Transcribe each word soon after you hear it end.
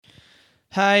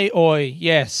Hey, oi,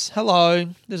 yes, hello,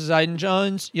 this is Aidan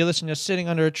Jones. You're listening to Sitting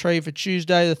Under a Tree for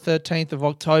Tuesday, the 13th of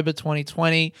October,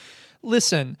 2020.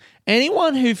 Listen,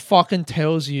 anyone who fucking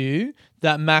tells you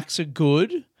that Macs are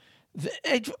good,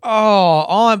 I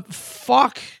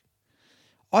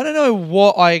don't know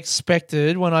what I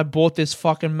expected when I bought this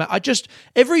fucking Mac.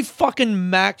 Every fucking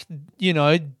Mac,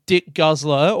 dick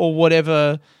guzzler or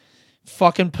whatever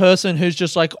fucking person who's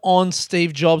just like on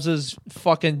Steve Jobs'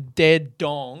 fucking dead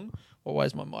dong. Well,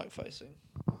 where's my mic facing?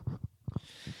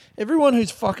 Everyone who's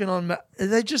fucking on,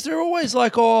 they're always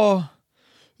like, oh,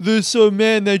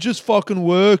 they just fucking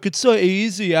work. It's so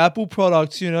easy. Apple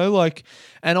products, and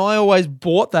I always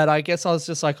bought that. I guess I was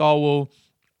just like, oh, well,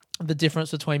 the difference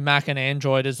between Mac and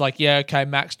Android is like, yeah, okay,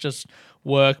 Macs just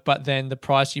work, but then the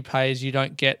price you pay is you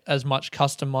don't get as much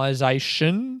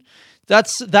customization.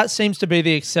 That seems to be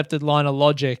the accepted line of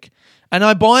logic. And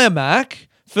I buy a Mac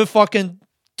for fucking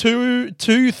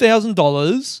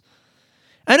 $2,000,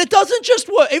 and it doesn't just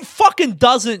work. It fucking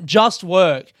doesn't just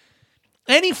work.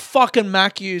 Any fucking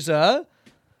Mac user,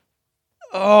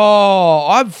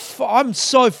 I'm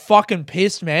so fucking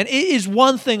pissed, man. It is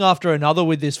one thing after another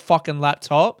with this fucking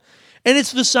laptop, and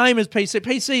it's the same as PC.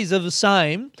 PCs are the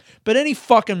same, but any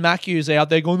fucking Mac user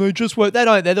out there going, they just work. They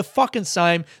don't. They're the fucking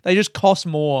same. They just cost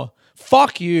more.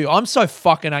 Fuck you. I'm so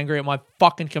fucking angry at my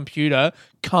fucking computer.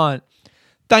 Cunt.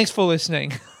 Thanks for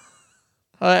listening.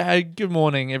 Hey, good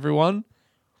morning, everyone.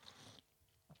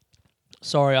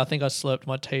 Sorry, I think I slurped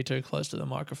my tea too close to the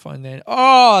microphone then.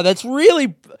 Oh,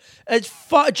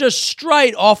 just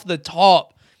straight off the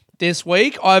top this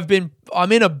week.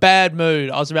 I'm in a bad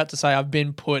mood. I was about to say I've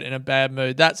been put in a bad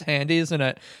mood. That's handy, isn't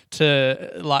it?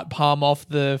 To like palm off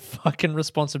the fucking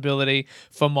responsibility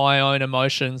for my own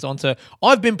emotions onto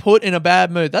I've been put in a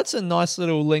bad mood. That's a nice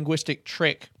little linguistic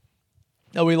trick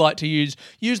that we like to use.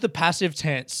 Use the passive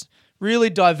tense.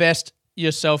 Really divest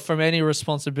yourself from any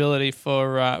responsibility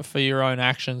for your own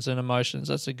actions and emotions.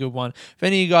 That's a good one. If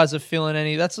any of you guys are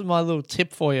feeling that's my little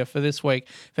tip for you for this week.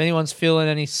 If anyone's feeling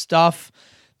any stuff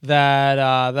that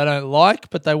they don't like,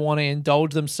 but they want to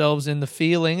indulge themselves in the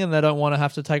feeling and they don't want to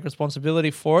have to take responsibility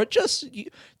for it, just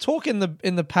talk in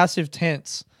the passive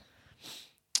tense.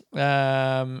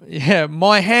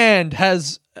 My hand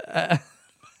has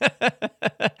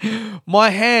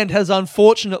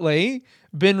unfortunately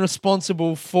been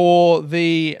responsible for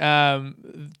the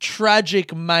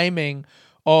tragic maiming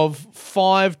of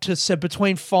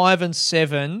between 5 and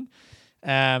 7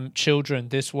 children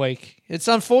this week. It's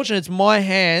unfortunate. It's my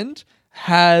hand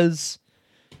has,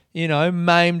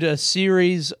 maimed a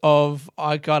series of.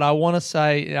 I'm going to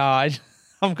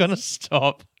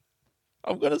stop.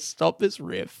 I'm going to stop this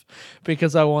riff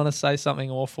because I want to say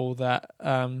something awful that.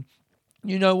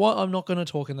 You know what? I'm not going to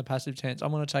talk in the passive tense. I'm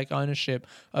going to take ownership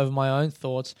of my own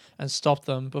thoughts and stop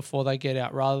them before they get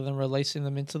out rather than releasing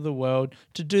them into the world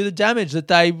to do the damage that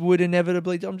they would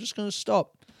inevitably do. I'm just going to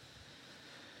stop.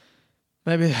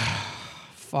 Maybe,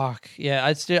 fuck. Yeah, I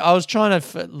was trying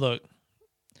to, look,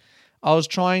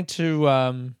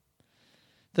 the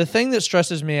thing that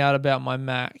stresses me out about my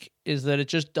Mac is that it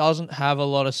just doesn't have a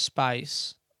lot of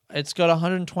space. It's got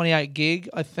 128 gig,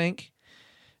 I think,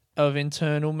 of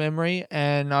internal memory,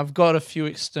 and I've got a few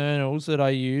externals that I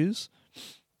use.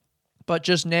 But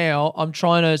just now,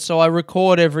 so I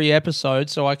record every episode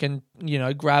so I can,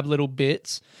 grab little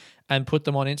bits and put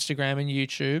them on Instagram and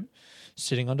YouTube.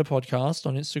 Sitting Under Podcast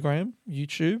on Instagram,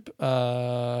 YouTube.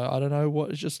 I don't know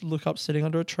just look up Sitting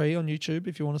Under a Tree on YouTube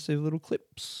if you want to see the little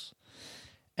clips.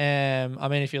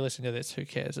 If you're listening to this, who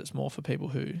cares? It's more for people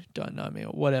who don't know me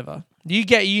or whatever.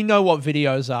 You know what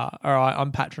videos are. All right,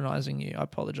 I'm patronizing you. I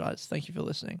apologize. Thank you for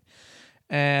listening.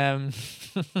 And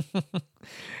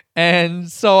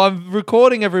so I'm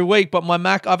recording every week, but my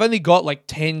Mac, I've only got like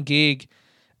 10 gig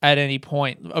at any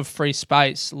point of free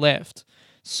space left.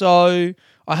 So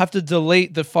I have to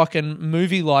delete the fucking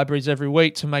movie libraries every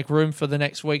week to make room for the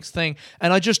next week's thing.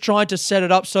 And I just tried to set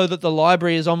it up so that the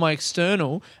library is on my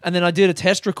external, and then I did a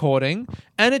test recording,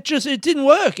 and it didn't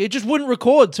work. It just wouldn't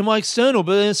record to my external,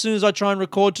 but then as soon as I try and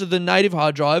record to the native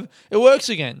hard drive, it works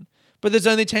again. But there's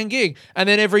only 10 gig. And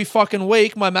then every fucking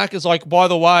week, my Mac is like, by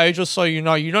the way, just so you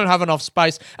know, you don't have enough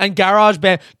space. And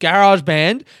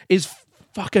GarageBand is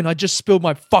fucking, I just spilled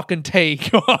my fucking tea.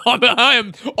 I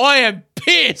am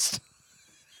pissed.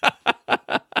 And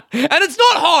it's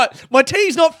not hot. My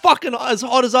tea's not fucking as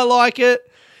hot as I like it.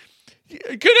 Could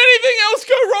anything else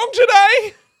go wrong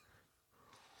today?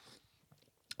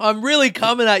 I'm really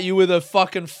coming at you with a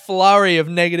fucking flurry of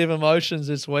negative emotions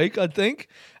this week, I think.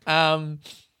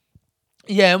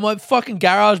 Yeah, my fucking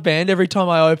GarageBand, every time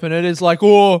I open it, is like,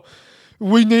 oh,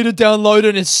 we need to download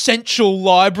an essential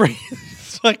library.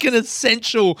 like an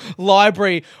essential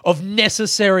library of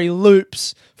necessary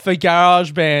loops for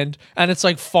GarageBand, and it's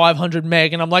like 500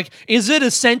 meg, and I'm like, is it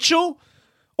essential?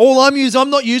 I'm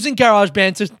not using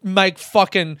GarageBand to make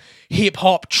fucking hip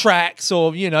hop tracks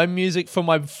or, music for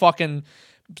my fucking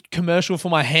commercial for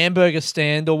my hamburger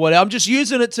stand or whatever. I'm just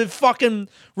using it to fucking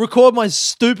record my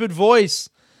stupid voice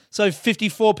so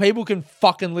 54 people can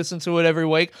fucking listen to it every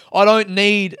week. I don't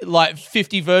need like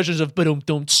 50 versions of whatever.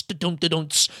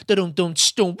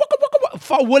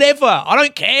 I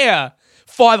don't care.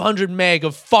 500 meg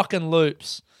of fucking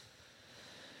loops.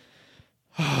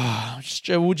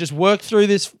 We'll just work through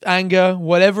this anger,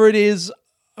 whatever it is.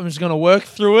 I'm just going to work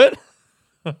through it.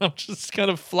 I'm just going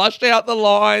to flush out the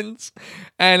lines,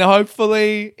 and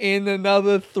hopefully in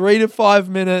another 3 to 5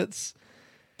 minutes,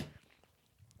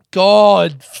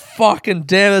 God fucking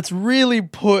damn, it's really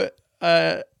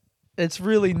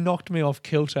knocked me off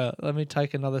kilter. Let me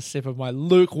take another sip of my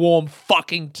lukewarm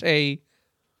fucking tea.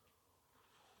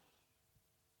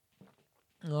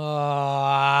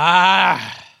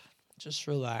 Just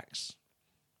relax.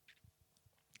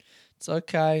 It's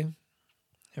okay.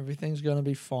 Everything's going to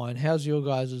be fine. How's your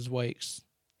guys' weeks?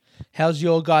 How's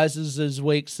your guys'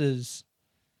 weeks?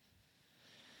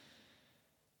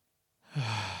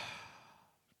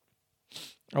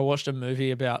 I watched a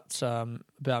movie about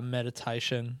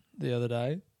meditation the other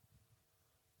day.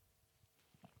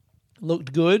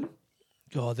 Looked good.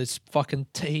 God, this fucking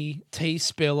tea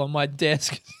spill on my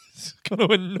desk is going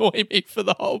to annoy me for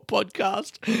the whole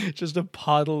podcast. Just a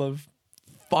puddle of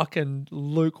fucking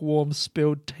lukewarm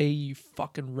spilled tea, you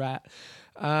fucking rat.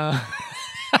 I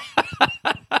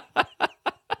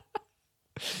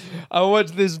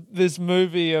watched this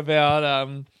movie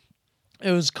about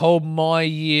it was called My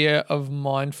Year of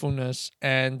Mindfulness,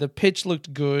 and the pitch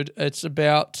looked good. It's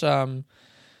about I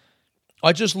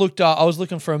was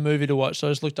looking for a movie to watch, so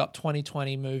I just looked up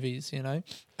 2020 movies, and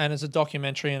it's a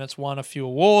documentary and it's won a few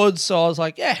awards, so I was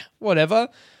like, yeah, whatever.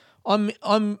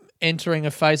 I'm entering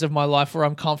a phase of my life where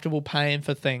I'm comfortable paying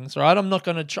for things, right? I'm not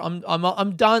going to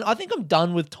I'm done. I think I'm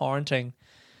done with torrenting.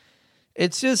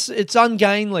 It's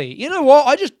ungainly. You know what?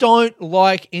 I just don't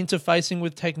like interfacing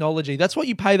with technology. That's what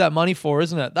you pay that money for,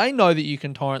 isn't it? They know that you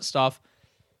can torrent stuff,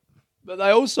 but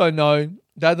they also know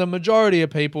that the majority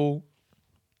of people,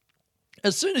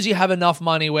 as soon as you have enough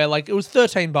money where, like, it was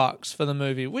 $13 for the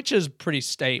movie, which is pretty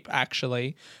steep,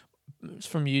 actually. It's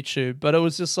from YouTube, but it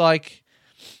was just like,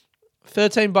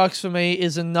 $13 for me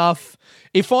is enough.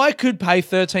 If I could pay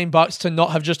 $13 to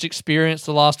not have just experienced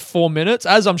the last 4 minutes,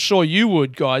 as I'm sure you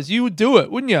would, guys, you would do it,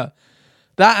 wouldn't you?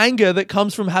 That anger that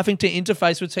comes from having to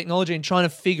interface with technology and trying to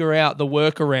figure out the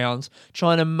workarounds,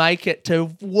 trying to make it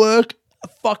to work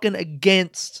fucking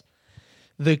against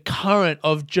the current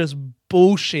of just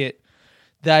bullshit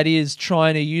that is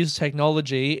trying to use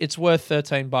technology, it's worth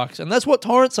 $13. And that's what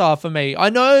torrents are for me. I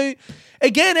know,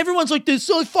 again, everyone's like, they're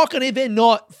so fucking, they're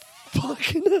not.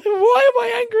 Fucking, why am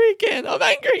I angry again? I'm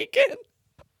angry again.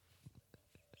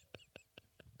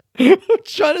 I'm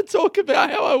trying to talk about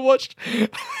how I watched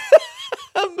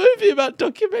a movie about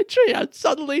documentary and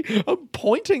suddenly I'm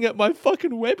pointing at my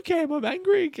fucking webcam. I'm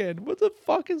angry again. What the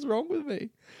fuck is wrong with me?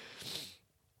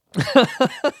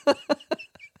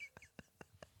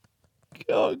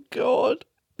 Oh, God.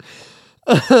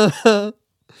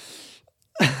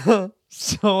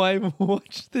 So I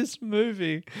watched this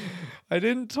movie. I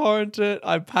didn't torrent it.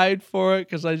 I paid for it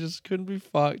because I just couldn't be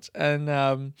fucked. And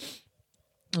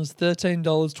it was $13,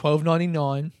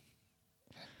 $12.99.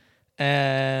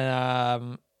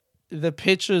 And the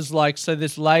pictures, like, so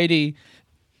this lady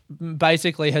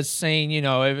basically has seen,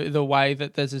 the way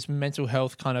that there's this mental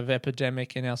health kind of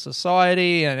epidemic in our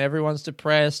society and everyone's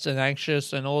depressed and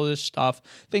anxious and all this stuff,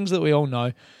 things that we all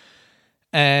know.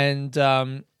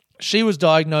 And she was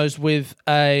diagnosed with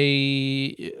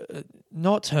a,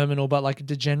 not terminal, but like a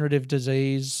degenerative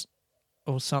disease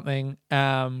or something.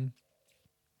 And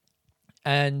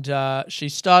she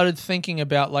started thinking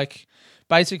about, like,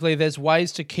 basically there's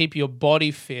ways to keep your body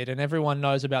fit, and everyone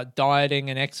knows about dieting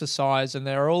and exercise, and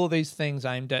there are all of these things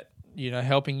aimed at,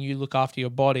 helping you look after your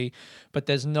body, but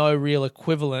there's no real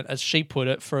equivalent, as she put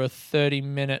it, for a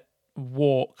 30-minute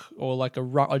walk or like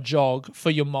a jog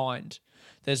for your mind.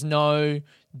 There's no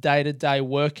day-to-day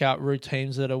workout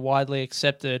routines that are widely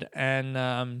accepted.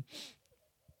 And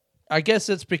I guess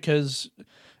it's because,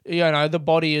 the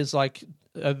body is like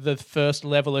the first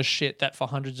level of shit that for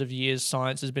hundreds of years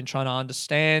science has been trying to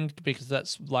understand, because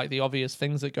that's like the obvious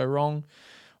things that go wrong.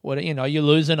 You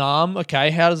lose an arm. Okay,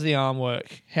 how does the arm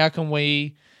work? How can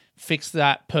we fix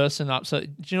that person up. So, do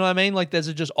you know what I mean? Like,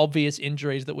 there's just obvious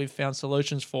injuries that we've found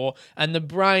solutions for. And the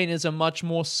brain is a much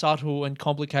more subtle and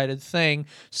complicated thing.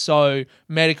 So,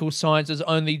 medical science is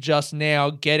only just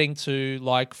now getting to,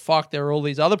 like, fuck, there are all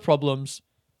these other problems.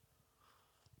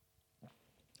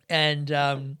 And,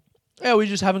 yeah, we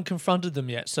just haven't confronted them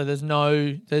yet. So there's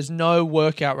no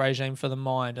workout regime for the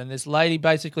mind. And this lady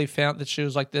basically found that she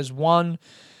was like, there's one,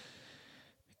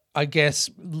 I guess,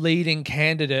 leading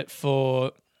candidate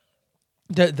for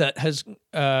that has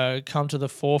come to the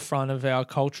forefront of our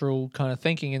cultural kind of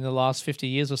thinking in the last 50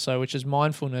 years or so, which is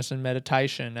mindfulness and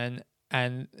meditation.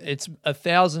 And it's a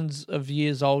thousands of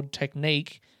years old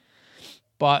technique,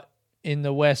 but in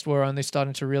the West, we're only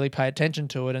starting to really pay attention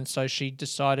to it. And so she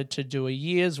decided to do a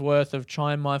year's worth of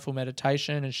trying mindful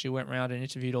meditation, and she went around and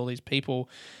interviewed all these people.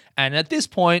 And at this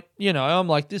point, you know, I'm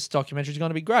like, this documentary is going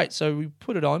to be great. So we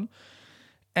put it on,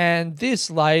 and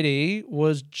this lady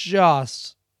was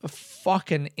just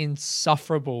fucking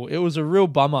insufferable. It was a real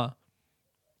bummer.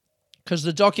 Because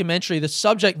the documentary, the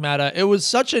subject matter, it was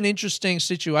such an interesting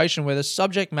situation where the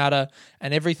subject matter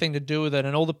and everything to do with it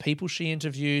and all the people she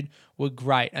interviewed were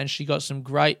great. And she got some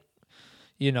great,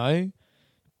 you know,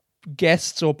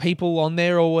 guests or people on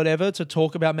there or whatever to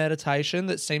talk about meditation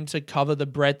that seemed to cover the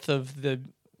breadth of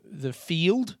the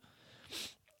field.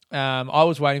 I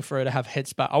was waiting for her to have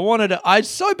Headspace. I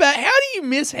so bad. How do you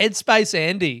miss Headspace,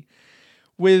 Andy?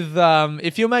 With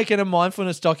if you're making a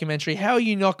mindfulness documentary, how are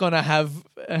you not going to have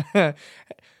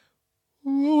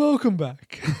welcome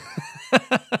back?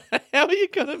 How are you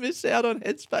going to miss out on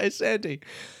Headspace, Andy?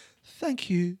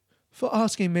 Thank you for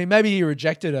asking me. Maybe you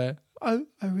rejected her. I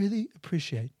really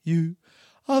appreciate you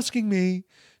asking me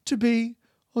to be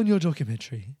on your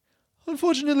documentary.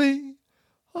 Unfortunately,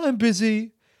 I'm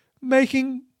busy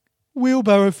making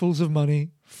wheelbarrowfuls of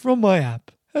money from my app,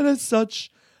 and as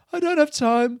such, I don't have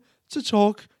time to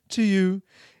talk to you,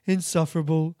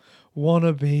 insufferable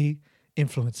wannabe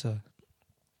influencer.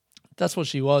 That's what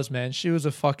she was, man. She was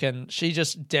she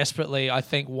just desperately, I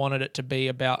think, wanted it to be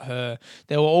about her.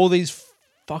 There were all these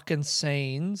fucking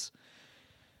scenes.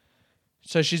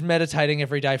 So she's meditating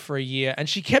every day for a year, and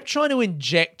she kept trying to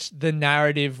inject the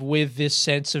narrative with this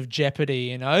sense of jeopardy,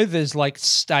 you know? There's like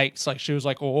stakes. Like she was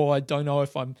like, oh, I don't know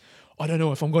if I'm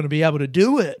going to be able to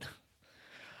do it.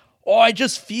 Oh, I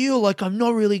just feel like I'm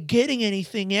not really getting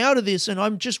anything out of this, and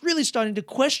I'm just really starting to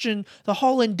question the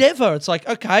whole endeavor. It's like,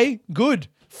 okay, good,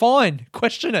 fine,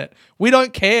 question it. We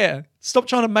don't care. Stop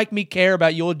trying to make me care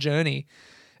about your journey.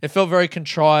 It felt very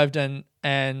contrived and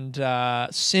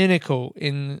cynical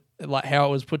in like how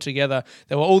it was put together.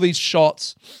 There were all these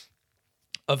shots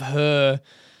of her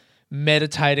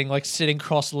meditating, like sitting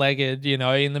cross-legged, you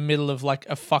know, in the middle of like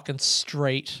a fucking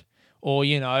street, or,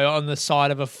 you know, on the side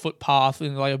of a footpath,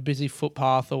 in like a busy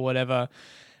footpath or whatever.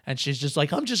 And she's just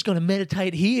like, I'm just going to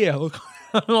meditate here.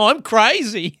 I'm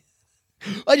crazy.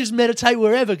 I just meditate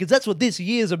wherever because that's what this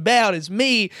year's about, is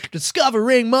me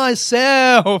discovering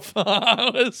myself. I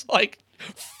was like,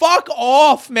 fuck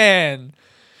off, man.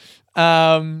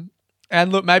 And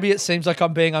look, maybe it seems like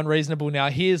I'm being unreasonable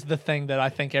now. Here's the thing that I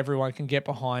think everyone can get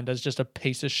behind as just a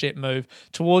piece of shit move.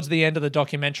 Towards the end of the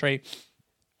documentary,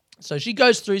 so she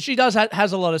goes through, she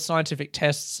has a lot of scientific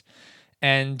tests.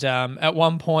 And at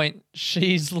one point,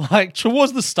 she's like,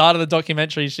 towards the start of the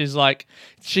documentary, she's like,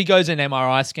 she goes in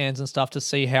MRI scans and stuff to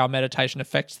see how meditation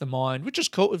affects the mind, which is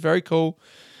cool, very cool.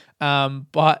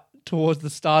 But towards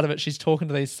the start of it, she's talking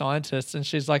to these scientists and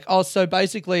she's like, oh, so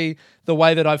basically the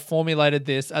way that I've formulated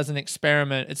this as an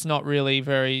experiment, it's not really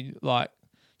very like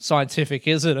scientific,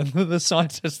 is it? And the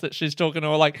scientists that she's talking to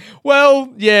are like,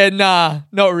 well, yeah, nah,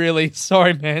 not really.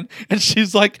 Sorry, man. And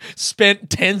she's like spent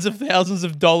tens of thousands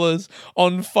of dollars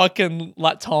on fucking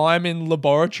like time in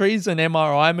laboratories and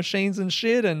MRI machines and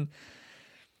shit. And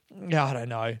yeah, I don't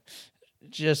know.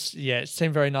 Just, yeah, it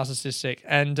seemed very narcissistic.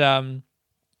 And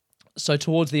so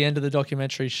towards the end of the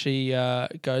documentary, she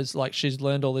goes like, she's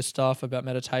learned all this stuff about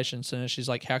meditation. So she's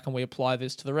like, how can we apply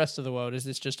this to the rest of the world? Is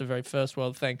this just a very first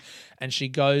world thing? And she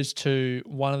goes to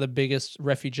one of the biggest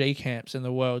refugee camps in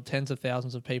the world, tens of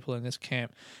thousands of people in this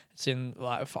camp. It's in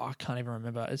like, I can't even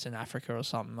remember. It's in Africa or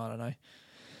something. I don't know.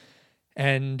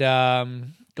 And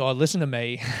God, listen to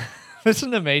me.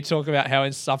 Listen to me talk about how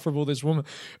insufferable this woman.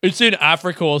 It's in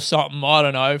Africa or something. I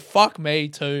don't know. Fuck me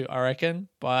too, I reckon.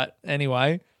 But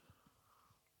anyway.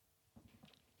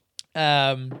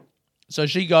 So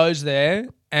she goes there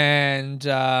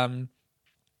and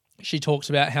she talks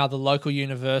about how the local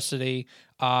university,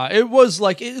 it was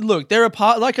like, look, they're a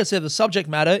part, like I said, the subject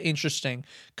matter, interesting,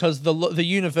 because the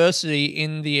university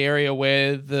in the area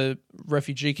where the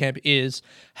refugee camp is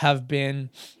have been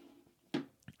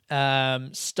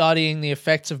studying the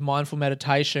effects of mindful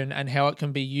meditation and how it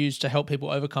can be used to help people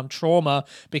overcome trauma,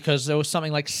 because there was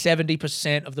something like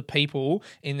 70% of the people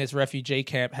in this refugee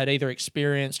camp had either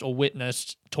experienced or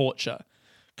witnessed torture,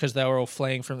 because they were all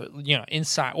fleeing from the,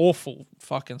 insane, awful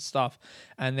fucking stuff.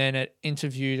 And then it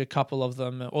interviewed a couple of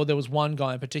them, or there was one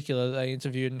guy in particular that they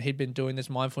interviewed, and he'd been doing this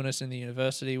mindfulness in the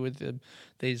university with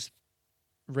these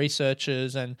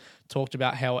researchers, and talked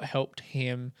about how it helped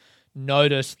him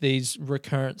notice these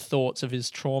recurrent thoughts of his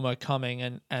trauma coming,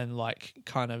 and like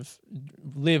kind of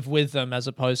live with them as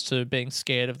opposed to being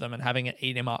scared of them and having it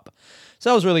eat him up. So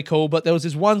that was really cool. But there was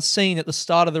this one scene at the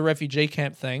start of the refugee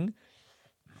camp thing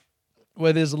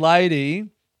where this lady,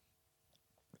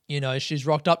 she's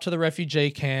rocked up to the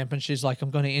refugee camp and she's like, I'm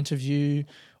going to interview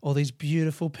all these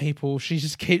beautiful people. She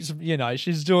just keeps,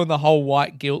 she's doing the whole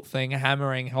white guilt thing,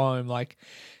 hammering home, like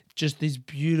just these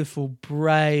beautiful,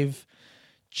 brave,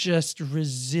 just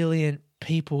resilient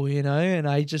people, and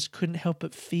I just couldn't help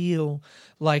but feel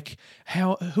like,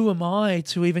 who am I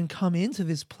to even come into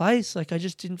this place? Like, I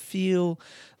just didn't feel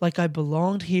like I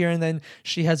belonged here. And then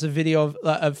she has a video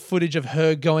of footage of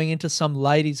her going into some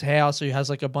lady's house who has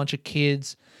like a bunch of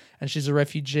kids, and she's a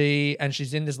refugee, and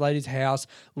she's in this lady's house,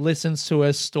 listens to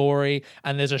her story,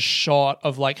 and there's a shot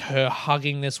of like her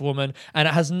hugging this woman, and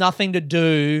it has nothing to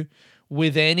do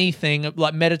with anything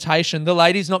like meditation. The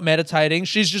lady's not meditating.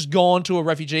 She's just gone to a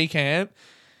refugee camp,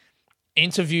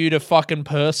 interviewed a fucking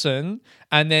person,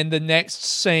 and then the next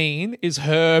scene is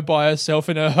her by herself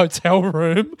in her hotel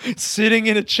room, sitting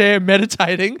in a chair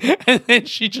meditating, and then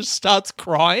she just starts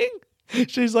crying.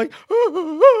 She's like,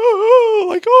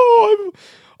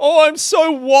 I'm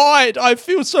so white. I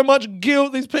feel so much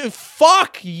guilt. These people,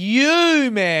 fuck you,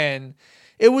 man.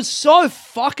 It was so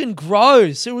fucking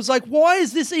gross. It was like, why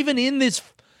is this even in this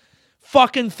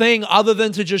fucking thing other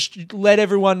than to just let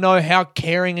everyone know how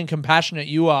caring and compassionate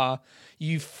you are?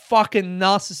 You fucking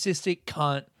narcissistic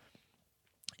cunt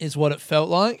is what it felt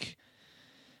like.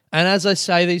 And as I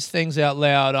say these things out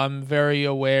loud, I'm very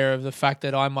aware of the fact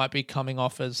that I might be coming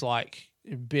off as like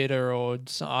bitter, or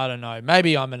I don't know.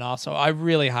 Maybe I'm an arsehole. I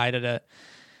really hated it.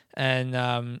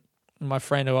 And my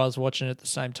friend who I was watching at the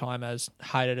same time as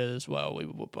hated it as well. We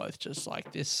were both just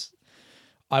like, this.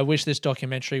 I wish this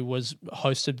documentary was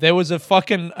hosted. There was a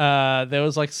fucking, there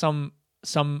was like some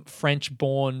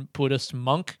French-born Buddhist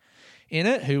monk in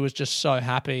it who was just so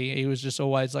happy. He was just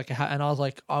always like, and I was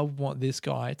like, I want this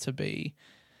guy to be,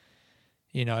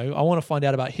 I want to find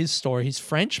out about his story. He's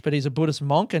French, but he's a Buddhist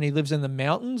monk and he lives in the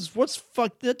mountains.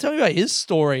 Tell me about his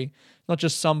story. Not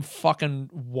just some fucking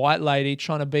white lady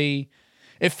trying to be.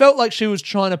 It felt like she was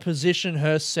trying to position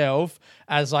herself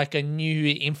as like a new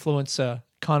influencer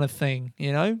kind of thing,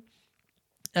 And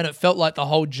it felt like the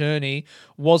whole journey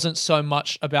wasn't so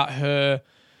much about her,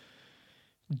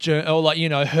 or like,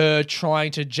 her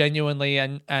trying to genuinely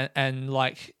and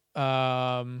like,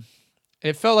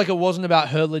 it felt like it wasn't about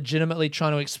her legitimately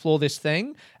trying to explore this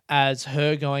thing, as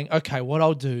her going, okay, what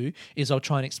I'll do is I'll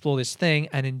try and explore this thing,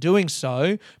 and in doing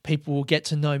so, people will get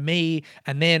to know me,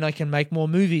 and then I can make more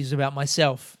movies about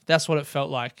myself. That's what it felt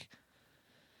like.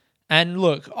 And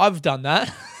look, I've done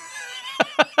that.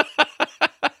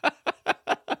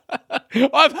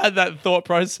 I've had that thought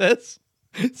process,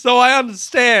 so I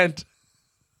understand.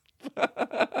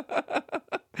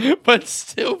 But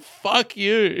still, fuck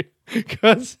you.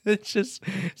 Because it just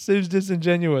seems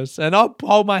disingenuous. And I'll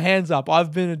hold my hands up.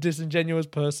 I've been a disingenuous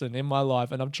person in my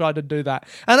life, and I've tried to do that.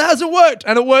 And it hasn't worked.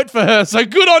 And it worked for her. So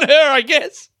good on her, I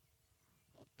guess.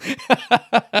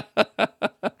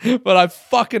 But I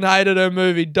fucking hated her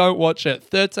movie. Don't watch it.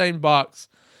 $13.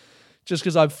 Just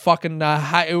because I fucking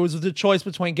it was the choice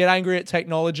between get angry at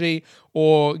technology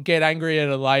or get angry at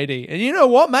a lady. And you know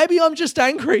what? Maybe I'm just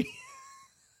angry.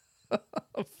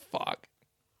 Fuck.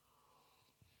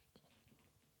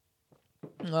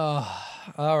 Oh,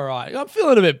 all right. I'm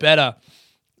feeling a bit better.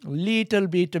 A little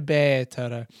bit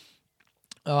better.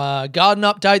 Garden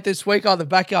update this week. The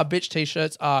Backyard Bitch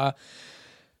t-shirts are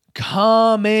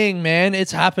coming, man.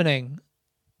 It's happening.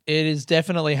 It is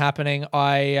definitely happening.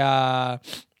 I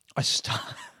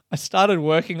started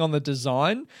working on the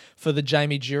design for the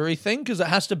Jamie Jury thing, because it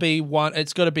has to be one.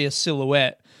 It's got to be a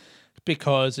silhouette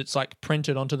because it's like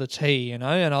printed onto the tee, And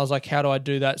I was like, how do I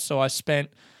do that? So I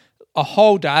spent a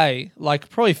whole day, like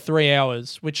probably 3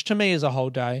 hours, which to me is a whole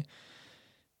day,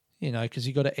 because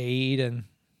you got to eat and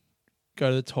go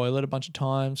to the toilet a bunch of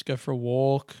times, go for a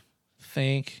walk,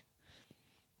 think.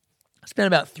 I spent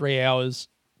about 3 hours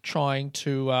trying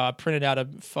to print it out a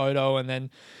photo, and then,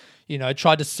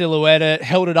 tried to silhouette it,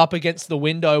 held it up against the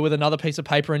window with another piece of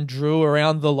paper and drew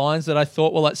around the lines that I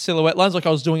thought were like silhouette lines, like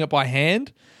I was doing it by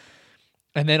hand.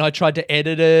 And then I tried to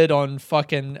edit it on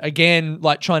fucking, again,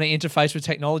 like trying to interface with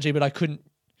technology, but I couldn't.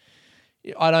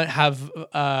 I don't have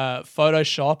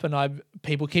Photoshop, and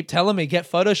people keep telling me, get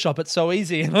Photoshop, it's so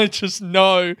easy. And I just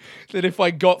know that if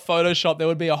I got Photoshop, there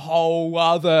would be a whole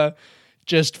other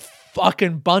just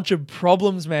fucking bunch of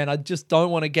problems, man. I just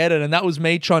don't want to get it. And that was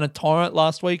me trying to torrent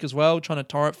last week as well, trying to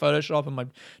torrent Photoshop, and my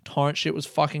torrent shit was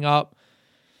fucking up.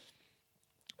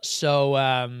 So,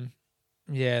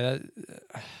 yeah,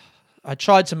 I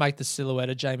tried to make the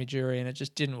silhouette of Jamie Dury and it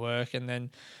just didn't work. And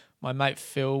then my mate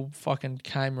Phil fucking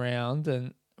came round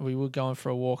and we were going for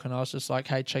a walk and I was just like,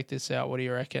 hey, check this out. What do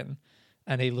you reckon?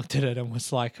 And he looked at it and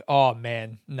was like, oh,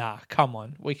 man, nah, come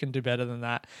on. We can do better than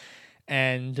that.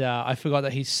 And I forgot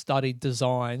that he studied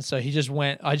design. So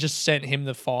I just sent him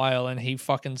the file and he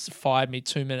fucking fired me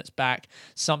 2 minutes back.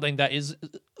 Something that is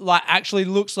like actually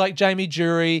looks like Jamie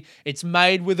Dury. It's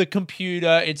made with a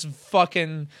computer. It's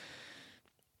fucking...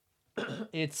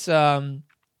 It's what's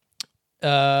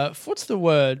the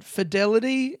word?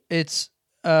 Fidelity? It's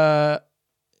fuck,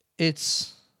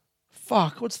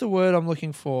 what's the word I'm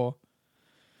looking for?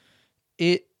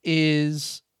 It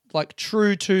is like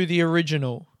true to the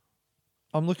original.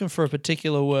 I'm looking for a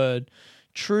particular word.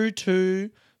 True to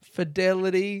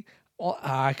fidelity. Oh,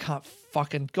 I can't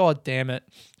fucking, god damn it.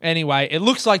 Anyway, it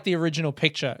looks like the original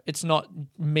picture. It's not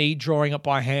me drawing it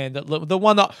by hand. The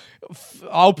one that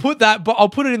I'll put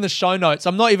it in the show notes.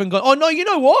 I'm not even going, oh no, you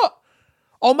know what?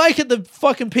 I'll make it the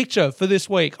fucking picture for this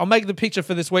week. I'll make the picture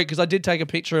for this week because I did take a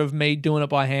picture of me doing it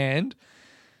by hand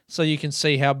so you can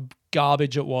see how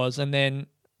garbage it was. And then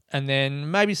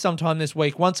maybe sometime this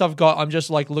week, I'm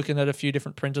just like looking at a few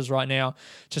different printers right now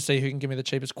to see who can give me the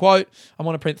cheapest quote. I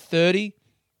want to print 30.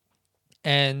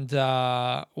 And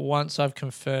once I've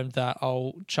confirmed that,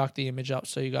 I'll chuck the image up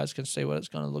so you guys can see what it's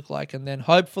going to look like. And then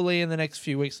hopefully in the next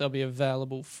few weeks, they'll be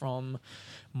available from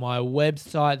my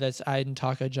website. That's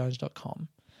aidentacojones.com.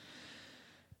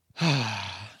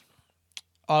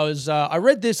 I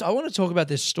read this. I want to talk about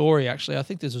this story, actually. I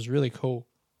think this is really cool.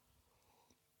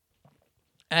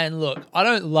 And look, I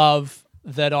don't love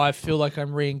that I feel like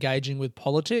I'm re-engaging with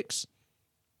politics.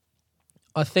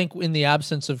 I think in the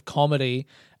absence of comedy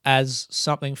as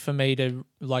something for me to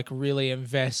like really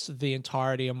invest the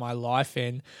entirety of my life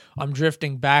in, I'm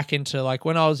drifting back into like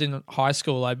when I was in high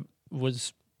school, I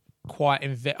was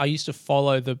I used to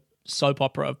follow the soap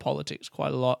opera of politics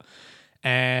quite a lot.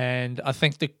 And I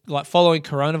think following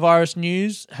coronavirus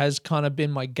news has kind of been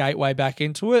my gateway back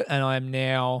into it. And I'm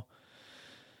now,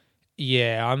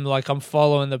 I'm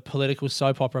following the political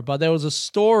soap opera. But there was a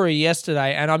story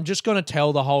yesterday, and I'm just going to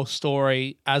tell the whole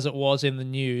story as it was in the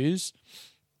news,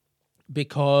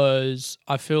 because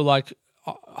I feel like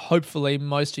hopefully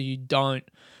most of you don't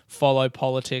follow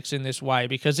politics in this way,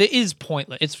 because it is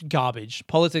pointless. It's garbage.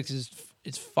 Politics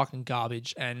it's fucking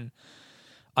garbage, and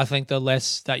I think the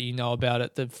less that you know about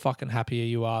it, the fucking happier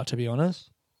you are, to be honest.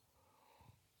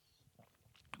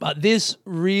 But this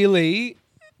really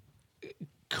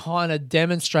kind of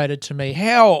demonstrated to me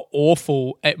how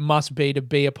awful it must be to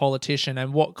be a politician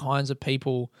and what kinds of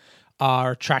people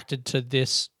are attracted to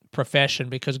this profession,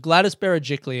 because Gladys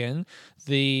Berejiklian,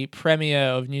 the Premier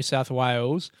of New South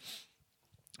Wales,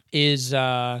 is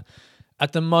at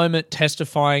the moment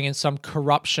testifying in some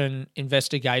corruption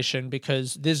investigation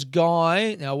because this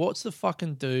guy, now what's the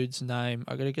fucking dude's name?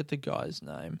 I gotta get the guy's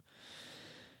name.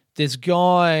 This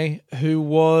guy who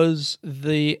was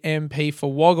the MP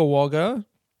for Wagga Wagga.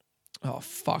 Oh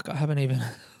fuck, I haven't even...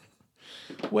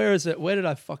 Where is it? Where did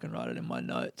I fucking write it in my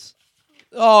notes?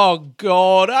 Oh,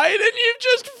 God, Aiden, you've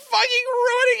just fucking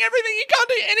ruining everything. You can't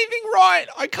do anything right.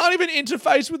 I can't even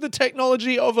interface with the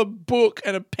technology of a book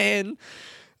and a pen.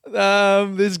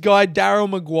 This guy, Daryl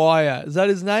Maguire. Is that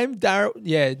his name? Daryl?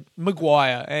 Yeah,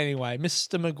 Maguire. Anyway,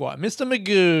 Mr. Maguire. Mr.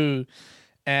 Magoo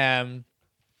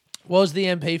was the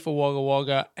MP for Wagga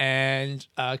Wagga, and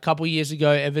a couple of years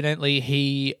ago, evidently,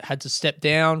 he had to step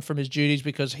down from his duties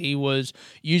because he was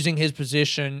using his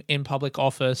position in public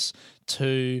office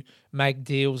to make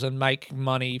deals and make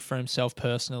money for himself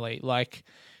personally, like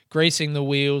greasing the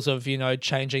wheels of,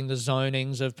 changing the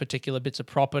zonings of particular bits of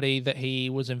property that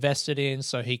he was invested in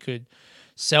so he could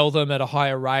sell them at a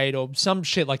higher rate or some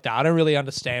shit like that. I don't really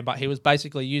understand, but he was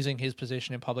basically using his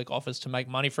position in public office to make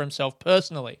money for himself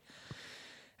personally.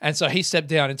 And so he stepped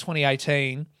down in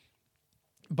 2018.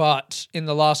 But in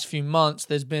the last few months,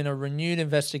 there's been a renewed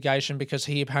investigation because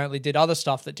he apparently did other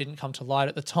stuff that didn't come to light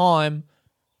at the time.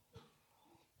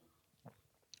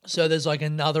 So there's like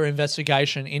another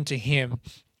investigation into him.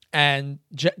 And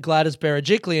Gladys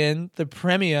Berejiklian, the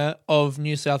Premier of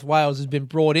New South Wales, has been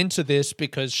brought into this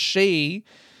because she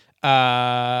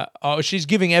she's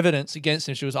giving evidence against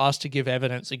him. She was asked to give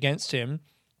evidence against him.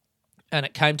 And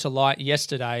it came to light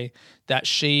yesterday that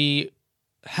she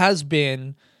has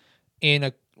been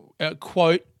in a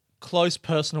quote, close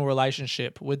personal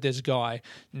relationship with this guy.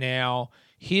 Now,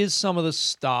 here's some of the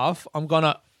stuff.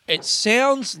 It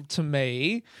sounds to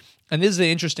me, and this is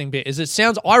the interesting bit,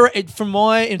 from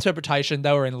my interpretation,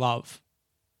 they were in love.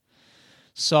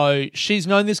 So she's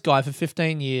known this guy for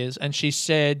 15 years, and she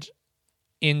said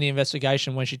in the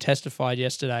investigation when she testified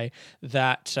yesterday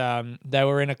that they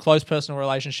were in a close personal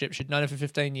relationship. She'd known him for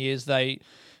 15 years. They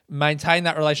maintained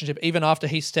that relationship even after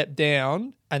he stepped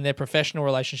down and their professional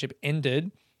relationship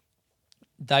ended.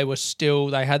 They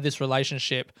had this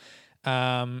relationship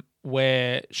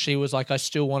where she was like, I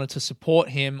still wanted to support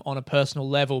him on a personal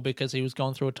level because he was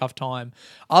going through a tough time.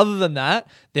 Other than that,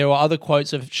 there were other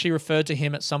quotes she referred to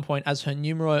him at some point as her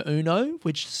numero uno,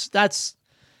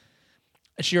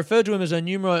 she referred to him as her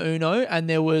numero uno, and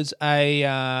there was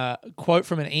a quote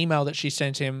from an email that she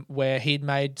sent him where he'd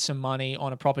made some money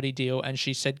on a property deal, and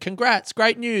she said, congrats,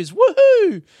 great news,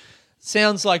 woohoo!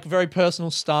 Sounds like very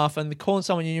personal stuff, and calling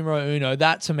someone your numero uno,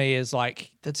 that to me is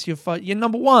like, that's your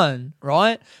number one,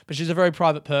 right? But she's a very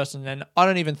private person, and I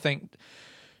don't even think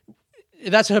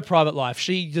that's her private life.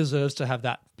 She deserves to have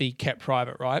that be kept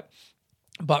private, right?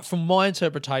 But from my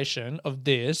interpretation of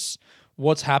this,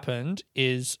 what's happened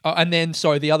is,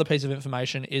 the other piece of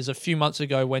information is a few months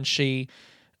ago when she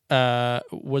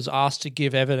was asked to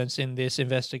give evidence in this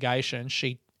investigation,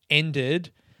 she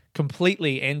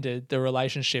completely ended the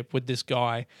relationship with this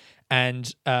guy.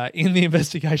 And in the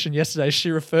investigation yesterday, she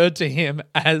referred to him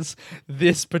as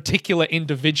this particular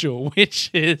individual, which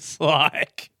is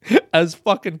like as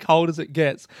fucking cold as it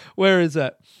gets. Where is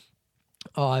it?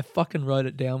 Oh, I fucking wrote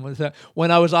it down.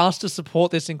 When I was asked to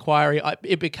support this inquiry,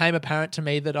 it became apparent to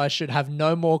me that I should have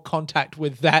no more contact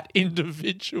with that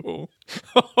individual.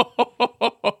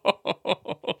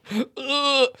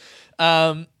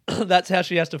 That's how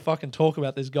she has to fucking talk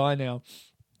about this guy now.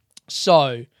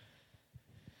 So,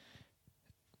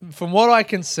 from what I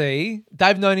can see,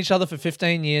 they've known each other for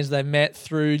 15 years. They met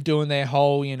through doing their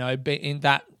whole, in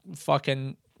that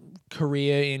fucking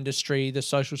career industry, the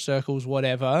social circles,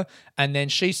 whatever. And then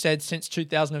she said since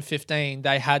 2015,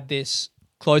 they had this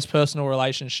close personal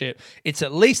relationship. It's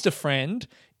at least a friend.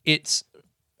 But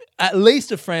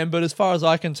as far as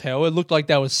I can tell, it looked like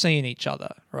they were seeing each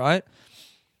other, right?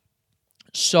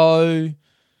 So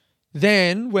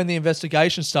then when the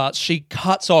investigation starts, she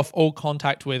cuts off all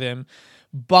contact with him.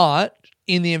 But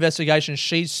in the investigation,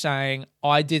 she's saying,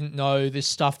 I didn't know this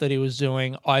stuff that he was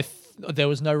doing. There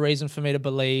was no reason for me to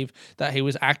believe that he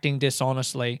was acting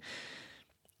dishonestly.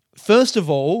 First of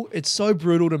all, it's so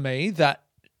brutal to me that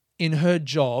in her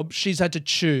job, she's had to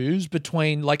choose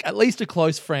between like at least a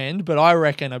close friend, but I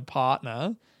reckon a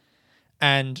partner,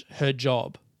 and her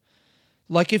job.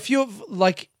 Like if you're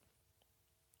like,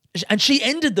 and she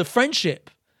ended the friendship.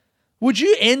 Would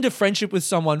you end a friendship with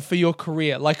someone for your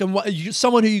career? Like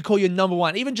someone who you call your number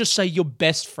one, even just say your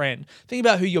best friend. Think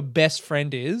about who your best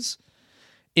friend is.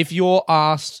 If you're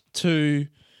asked to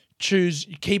choose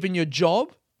keeping your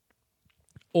job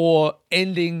or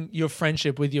ending your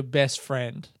friendship with your best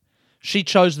friend, she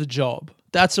chose the job.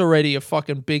 That's already a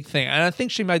fucking big thing. And I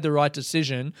think she made the right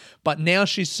decision, but now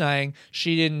she's saying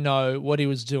she didn't know what he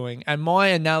was doing. And my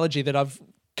analogy that I've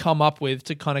come up with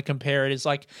to kind of compare it is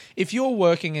like if you're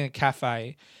working in a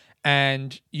cafe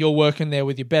and you're working there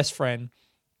with your best friend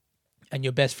and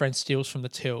your best friend steals from the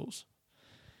tills,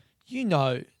 you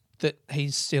know that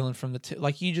he's stealing from the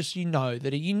like you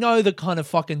know the kind of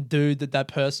fucking dude that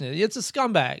person is. It's a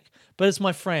scumbag, but it's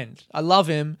my friend. I love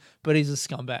him, but he's a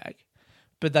scumbag.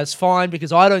 But that's fine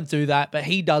because I don't do that, but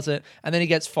he does it, and then he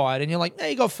gets fired. And you're like, no,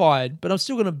 he got fired, but I'm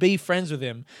still going to be friends with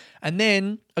him. And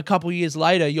then a couple years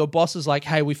later, your boss is like,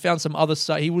 hey, we found some other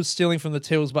stuff. He was stealing from the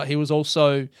tills, but he was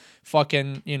also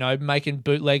fucking, making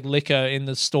bootleg liquor in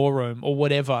the storeroom or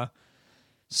whatever,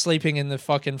 sleeping in the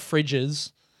fucking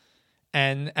fridges.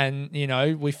 And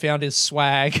we found his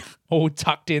swag all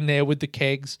tucked in there with the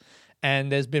kegs.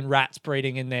 And there's been rats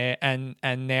breeding in there, and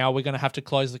now we're going to have to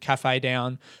close the cafe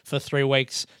down for 3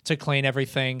 weeks to clean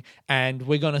everything, and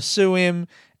we're going to sue him,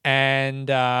 and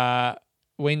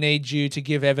we need you to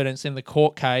give evidence in the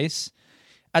court case.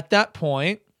 At that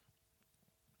point,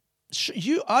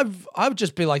 I've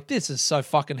just be like, this is so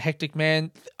fucking hectic, man.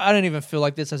 I don't even feel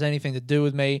like this has anything to do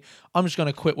with me. I'm just going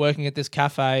to quit working at this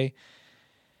cafe.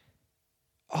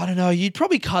 I don't know. You'd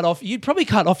probably cut off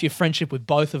your friendship with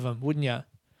both of them, wouldn't you?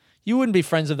 You wouldn't be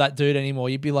friends with that dude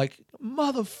anymore. You'd be like,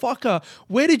 motherfucker,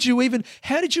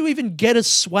 how did you even get a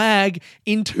swag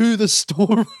into the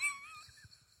store?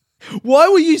 Why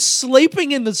were you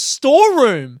sleeping in the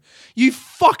storeroom? You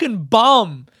fucking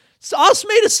bum. Ask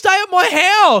me to stay at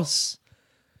my house.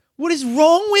 What is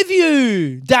wrong with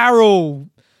you, Daryl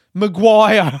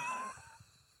Maguire?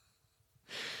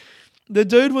 The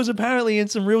dude was apparently in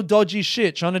some real dodgy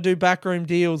shit, trying to do backroom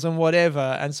deals and whatever.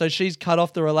 And so she's cut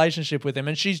off the relationship with him.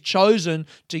 And she's chosen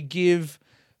to give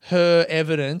her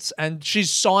evidence. And she's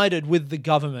sided with the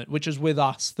government, which is with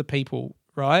us, the people,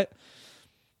 right?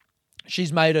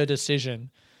 She's made her decision.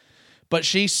 But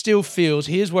she still feels,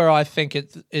 here's where I think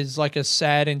it is like a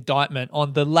sad indictment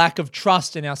on the lack of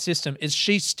trust in our system, is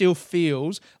she still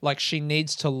feels like she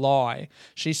needs to lie.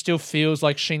 She still feels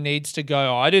like she needs to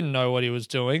go, I didn't know what he was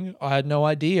doing. I had no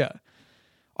idea.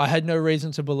 I had no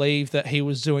reason to believe that he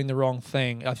was doing the wrong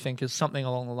thing, I think is something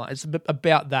along the line. It's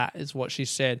about that is what she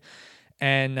said.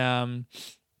 And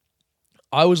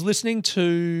I was listening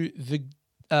to the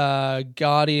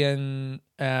Guardian...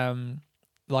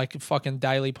 like a fucking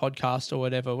daily podcast or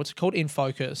whatever. What's it called? In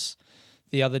Focus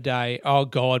the other day. Oh,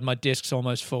 God, my disk's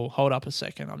almost full. Hold up a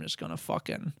second. I'm just going to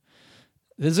fucking...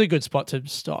 This is a good spot to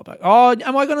stop. Oh,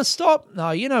 am I going to stop?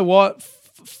 No, you know what?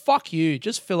 Fuck you.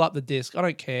 Just fill up the disk. I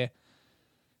don't care.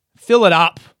 Fill it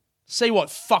up. See what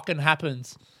fucking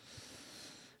happens.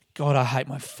 God, I hate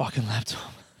my fucking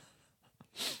laptop.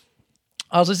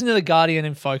 I was listening to The Guardian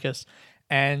in Focus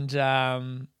and...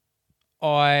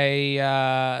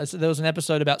 there was an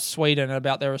episode about Sweden and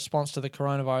about their response to the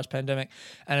coronavirus pandemic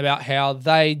and about how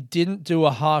they didn't do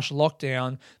a harsh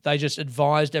lockdown. They just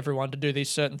advised everyone to do these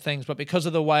certain things. But because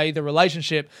of the way the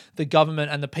relationship the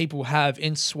government and the people have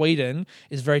in Sweden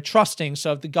is very trusting.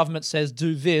 So if the government says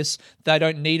do this,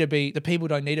 the people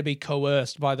don't need to be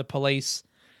coerced by the police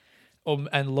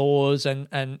and laws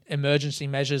and emergency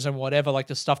measures and whatever, like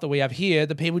the stuff that we have here.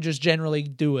 The people just generally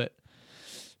do it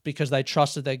because they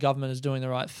trust that their government is doing the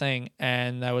right thing.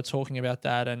 And they were talking about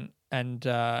that and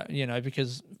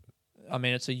because, I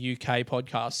mean, it's a UK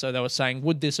podcast. So they were saying,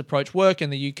 would this approach work in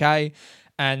the UK?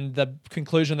 And the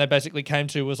conclusion they basically came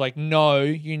to was like, no,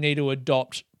 you need to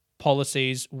adopt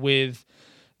policies with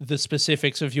the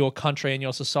specifics of your country and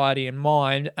your society in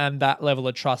mind. And that level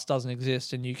of trust doesn't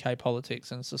exist in UK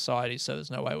politics and society. So there's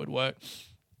no way it would work.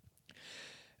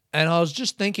 And I was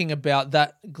just thinking about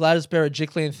that Gladys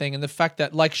Berejiklian thing and the fact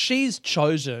that, like, she's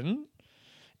chosen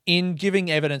in giving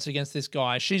evidence against this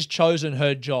guy. She's chosen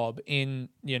her job in,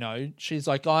 she's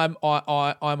like, I'm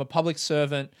a public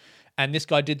servant and this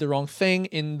guy did the wrong thing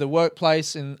in the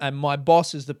workplace and my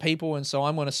boss is the people. And so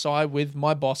I'm going to side with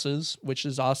my bosses, which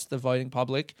is us, the voting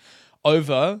public,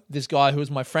 over this guy who was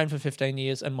my friend for 15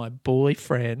 years and my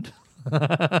boyfriend.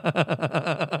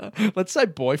 Let's say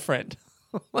boyfriend.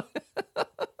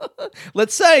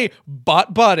 Let's say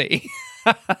butt buddy.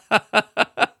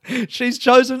 She's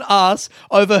chosen us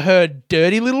over her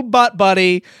dirty little butt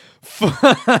buddy for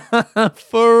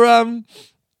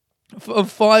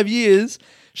 5 years.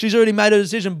 She's already made her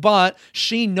decision, but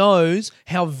she knows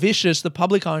how vicious the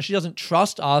public are and she doesn't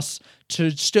trust us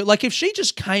to like if she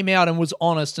just came out and was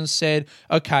honest and said,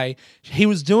 okay, he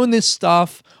was doing this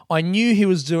stuff. I knew he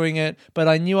was doing it, but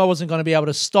I knew I wasn't going to be able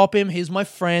to stop him. He's my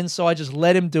friend, so I just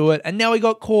let him do it. And now he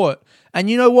got caught. And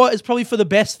you know what? It's probably for the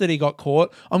best that he got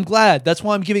caught. I'm glad. That's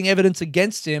why I'm giving evidence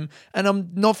against him. And I'm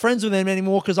not friends with him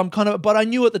anymore because but I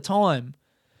knew at the time.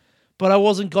 But I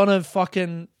wasn't going to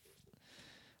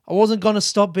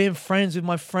stop being friends with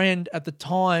my friend at the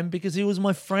time because he was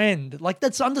my friend. Like,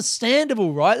 that's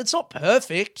understandable, right? It's not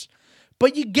perfect,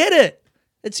 but you get it.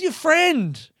 It's your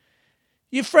friend.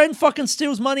 Your friend fucking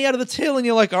steals money out of the till and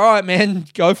you're like, all right, man,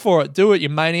 go for it. Do it, you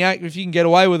maniac, if you can get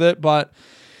away with it. But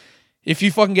if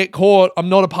you fucking get caught, I'm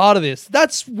not a part of this.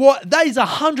 That is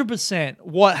 100%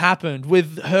 what happened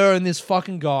with her and this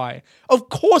fucking guy. Of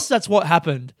course that's what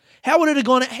happened. How would it have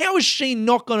gone? How is she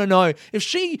not going to know? If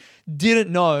she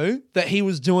didn't know that he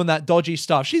was doing that dodgy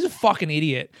stuff, she's a fucking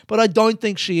idiot. But I don't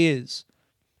think she is.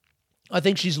 I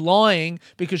think she's lying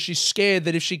because she's scared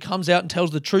that if she comes out and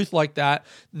tells the truth like that,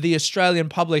 the Australian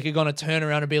public are going to turn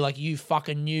around and be like, you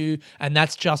fucking knew, and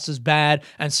that's just as bad.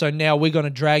 And so now we're going to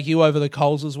drag you over the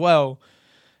coals as well.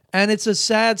 And it's a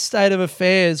sad state of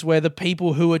affairs where the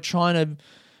people who are trying to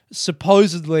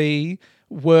supposedly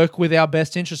work with our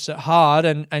best interests at heart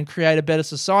and create a better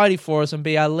society for us and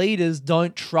be our leaders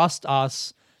don't trust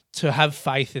us to have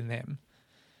faith in them.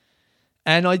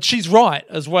 And she's right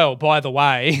as well, by the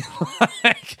way.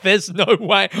 Like, there's no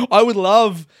way. I would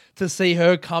love to see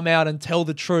her come out and tell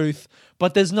the truth,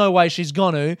 but there's no way she's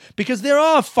going to because there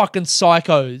are fucking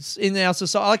psychos in our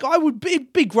society. Like,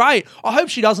 it'd be great. I hope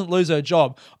she doesn't lose her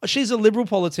job. She's a Liberal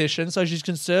politician, so she's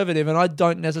conservative, and I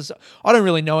don't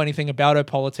really know anything about her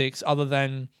politics other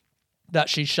than that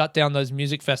she shut down those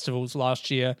music festivals last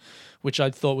year, which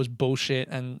I thought was bullshit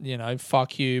and,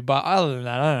 fuck you. But other than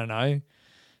that, I don't know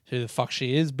who the fuck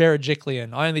she is.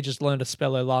 Berejiklian. I only just learned to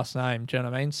spell her last name. Do you know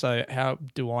what I mean? So how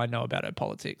do I know about her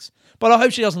politics? But I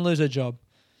hope she doesn't lose her job.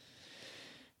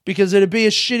 Because it'd be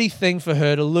a shitty thing for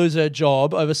her to lose her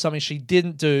job over something she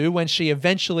didn't do when she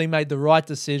eventually made the right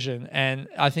decision. And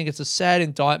I think it's a sad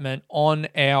indictment on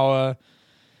our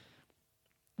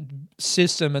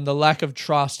system and the lack of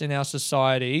trust in our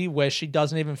society where she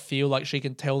doesn't even feel like she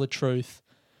can tell the truth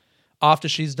after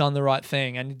she's done the right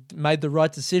thing and made the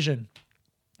right decision.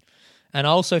 And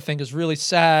I also think it's really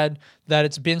sad that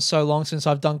it's been so long since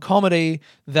I've done comedy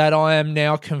that I am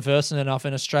now conversant enough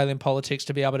in Australian politics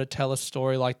to be able to tell a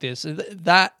story like this.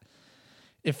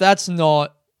 If that's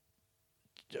not,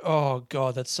 oh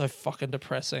God, that's so fucking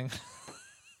depressing.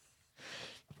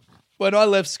 When I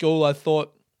left school, I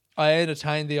thought I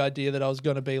entertained the idea that I was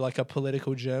going to be like a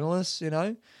political journalist,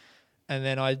 and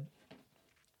then I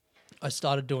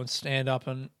started doing stand-up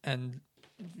and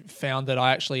found that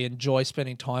I actually enjoy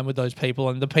spending time with those people,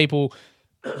 and the people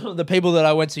that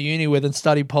I went to uni with and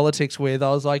studied politics with, I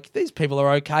was like, these people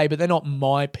are okay, but they're not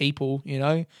my people,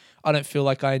 I don't feel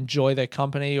like I enjoy their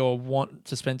company or want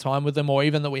to spend time with them, or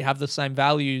even that we have the same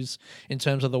values in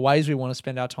terms of the ways we want to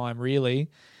spend our time, really.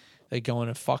 They go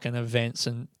to fucking events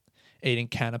and eating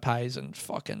canapes and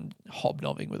fucking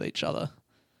hobnobbing with each other.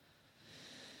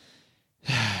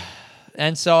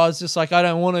 And so I was just like, I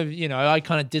don't want to, I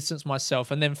kind of distanced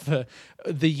myself. And then for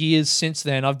the years since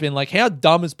then, I've been like, how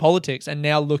dumb is politics? And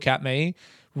now look at me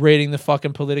reading the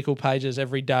fucking political pages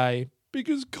every day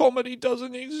because comedy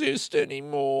doesn't exist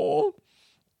anymore.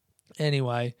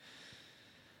 Anyway.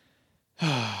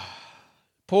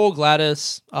 Poor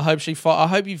Gladys. I hope she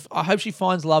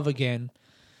finds love again.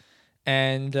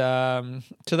 And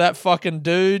to that fucking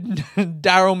dude,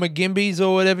 Daryl McGimbies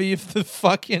or whatever the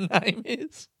fuck your name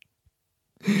is.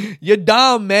 You're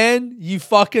dumb, man.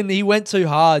 He went too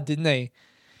hard, didn't he?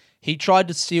 He tried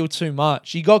to steal too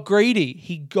much. He got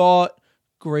greedy.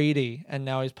 And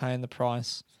now he's paying the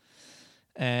price.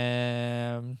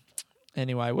 Anyway,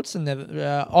 what's the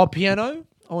nether? Piano.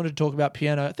 I wanted to talk about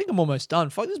piano. I think I'm almost done.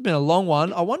 Fuck, this has been a long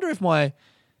one. I wonder if it's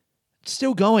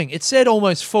still going. It said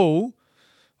almost full.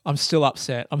 I'm still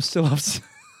upset. I'm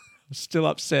still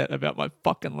upset about my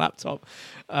fucking laptop.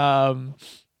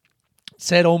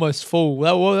 Said almost full.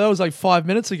 That was like 5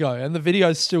 minutes ago, and the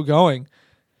video's still going.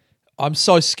 I'm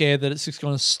so scared that it's just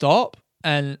going to stop,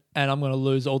 and I'm going to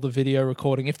lose all the video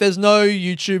recording. If there's no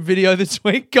YouTube video this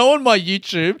week, go on my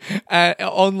YouTube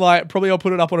probably I'll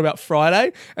put it up on about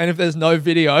Friday, and if there's no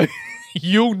video,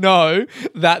 you'll know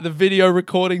that the video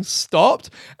recording stopped,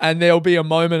 and there'll be a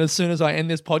moment as soon as I end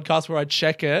this podcast where I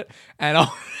check it, and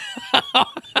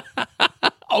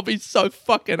I'll be so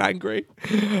fucking angry.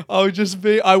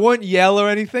 I won't yell or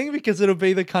anything because it'll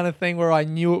be the kind of thing where I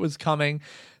knew it was coming.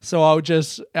 So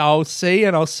I'll see,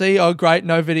 oh great,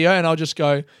 no video. And I'll just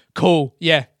go, cool,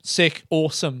 yeah, sick,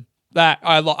 awesome. That,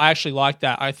 I actually like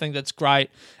that. I think that's great.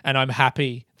 And I'm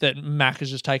happy that Mac has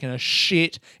just taken a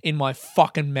shit in my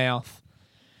fucking mouth.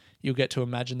 You'll get to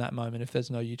imagine that moment if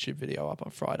there's no YouTube video up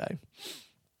on Friday.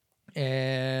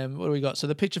 And what do we got? So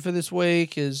the picture for this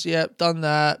week is, done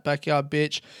that. Backyard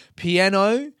bitch.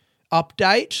 Piano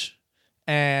update.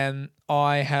 And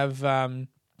I have,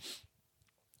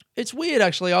 it's weird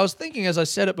actually. I was thinking, as I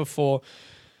said it before,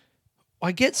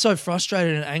 I get so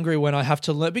frustrated and angry when I have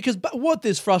to learn, because what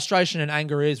this frustration and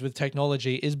anger is with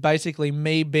technology is basically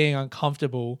me being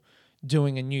uncomfortable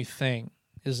doing a new thing,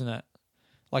 isn't it?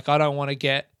 Like, I don't want to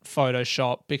get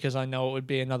Photoshop because I know it would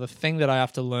be another thing that I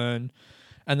have to learn.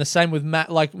 And the same with Mac,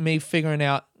 like me figuring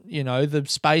out, the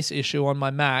space issue on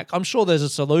my Mac. I'm sure there's a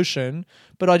solution,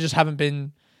 but I just haven't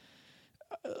been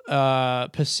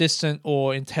persistent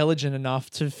or intelligent enough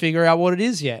to figure out what it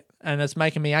is yet. And it's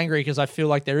making me angry because I feel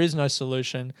like there is no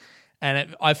solution.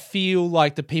 And I feel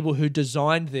like the people who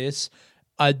designed this,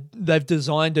 they've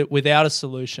designed it without a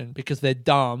solution because they're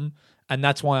dumb. And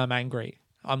that's why I'm angry.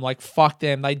 I'm like, fuck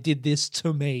them. They did this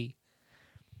to me.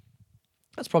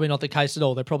 That's probably not the case at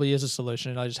all. There probably is a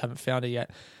solution and I just haven't found it yet.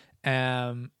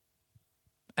 And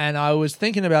I was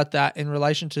thinking about that in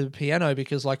relation to the piano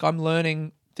because, like, I'm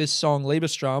learning this song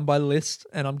Liebestraum by Liszt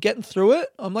and I'm getting through it.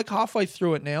 I'm like halfway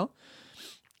through it now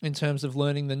in terms of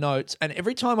learning the notes. And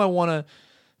every time I want to,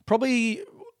 probably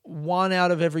 1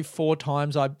 out of every 4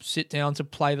 times I sit down to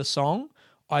play the song,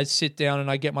 I sit down and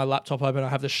I get my laptop open. I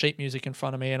have the sheet music in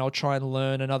front of me and I'll try and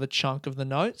learn another chunk of the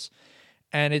notes.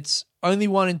 And it's only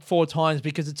 1 in 4 times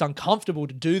because it's uncomfortable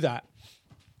to do that.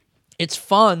 It's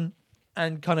fun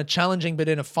and kind of challenging, but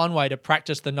in a fun way, to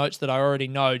practice the notes that I already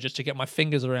know just to get my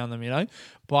fingers around them,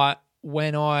 But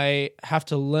when I have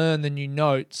to learn the new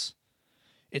notes,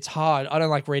 it's hard. I don't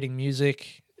like reading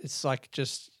music. It's like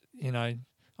just, I'm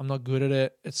not good at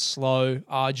it. It's slow,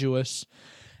 arduous.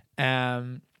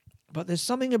 But there's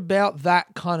something about that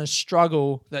kind of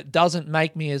struggle that doesn't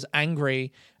make me as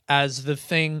angry as the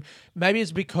thing. Maybe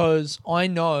it's because I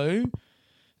know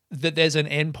that there's an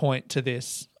end point to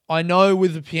this. I know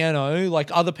with the piano,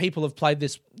 like other people have played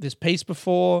this piece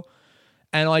before,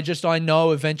 and I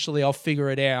know eventually I'll figure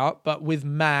it out. But with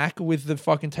Mac, with the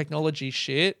fucking technology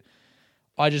shit,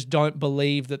 I just don't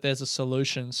believe that there's a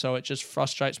solution. So it just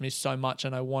frustrates me so much,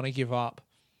 and I want to give up.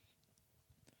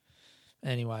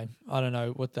 Anyway, I don't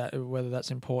know whether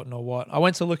that's important or what. I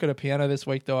went to look at a piano this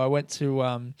week though. I went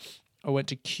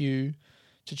to Q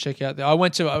to check out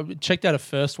I checked out a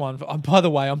first one. By the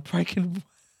way, I'm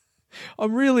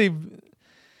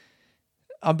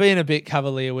being a bit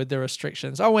cavalier with the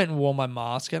restrictions. I went and wore my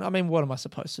mask, and I mean, what am I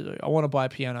supposed to do? I want to buy a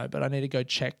piano, but I need to go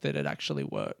check that it actually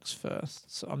works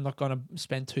first. So I'm not going to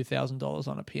spend $2,000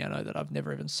 on a piano that I've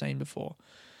never even seen before.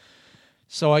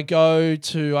 So I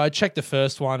checked the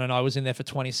first one, and I was in there for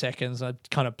 20 seconds. I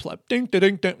kind of ding,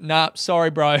 ding, ding. Nah, sorry,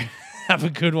 bro. Have a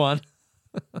good one.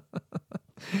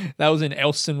 That was in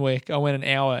Elsternwick. I went an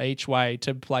hour each way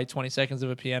to play 20 seconds of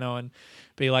a piano and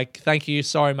be like, thank you,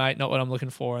 sorry, mate, not what I'm looking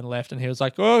for, and left. And he was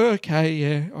like, oh, okay,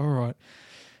 yeah, all right.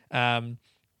 And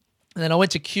then I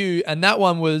went to Q, and that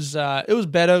one was, it was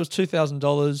better. It was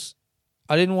 $2,000.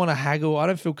 I didn't want to haggle. I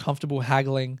don't feel comfortable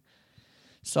haggling.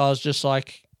 So I was just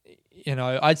like,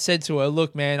 I'd said to her,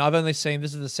 look, man, this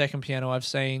is the second piano I've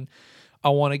seen. I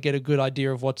want to get a good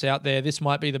idea of what's out there. This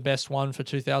might be the best one for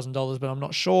 $2,000, but I'm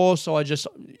not sure. So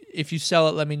if you sell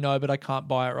it, let me know, but I can't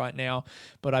buy it right now.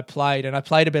 But I played a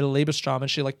bit of Lieberstrom, and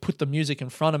she put the music in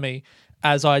front of me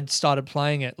as I'd started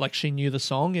playing it. Like she knew the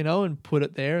song, and put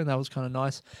it there, and that was kind of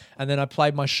nice. And then I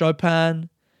played my Chopin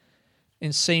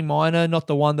in C minor, not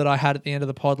the one that I had at the end of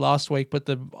the pod last week, but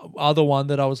the other one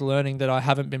that I was learning that I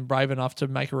haven't been brave enough to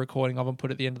make a recording of and put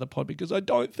at the end of the pod because I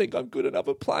don't think I'm good enough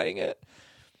at playing it.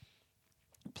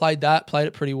 Played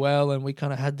it pretty well, and we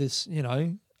kind of had this,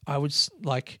 I was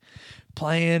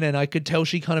playing, and I could tell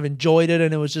she kind of enjoyed it,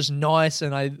 and it was just nice.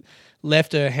 And I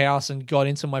left her house and got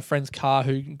into my friend's car,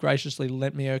 who graciously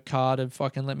lent me her car to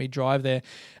fucking let me drive there,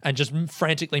 and just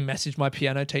frantically messaged my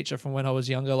piano teacher from when I was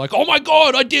younger, like, oh my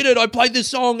God, I did it. I played this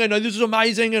song, and this is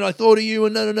amazing, and I thought of you,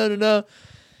 and no.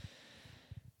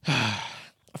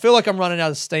 I feel like I'm running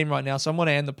out of steam right now, so I'm going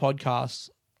to end the podcast.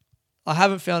 I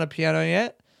haven't found a piano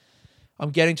yet. I'm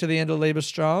getting to the end of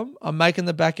Lieberstrom. I'm making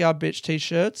the Backyard Bitch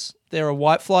t-shirts. There are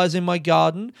whiteflies in my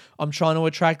garden. I'm trying to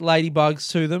attract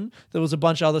ladybugs to them. There was a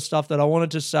bunch of other stuff that I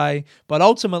wanted to say. But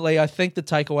ultimately, I think the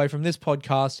takeaway from this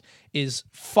podcast is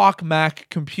fuck Mac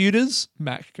computers.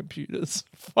 Mac computers.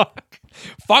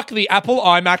 Fuck the Apple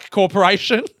iMac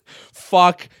Corporation.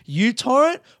 Fuck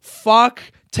uTorrent. Fuck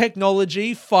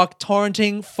technology. Fuck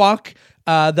torrenting. Fuck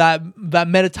that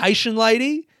meditation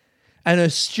lady. And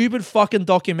a stupid fucking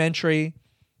documentary,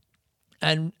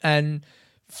 and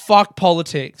fuck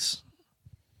politics.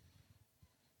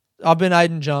 I've been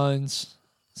Aidan Jones,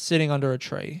 sitting under a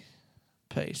tree.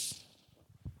 Peace.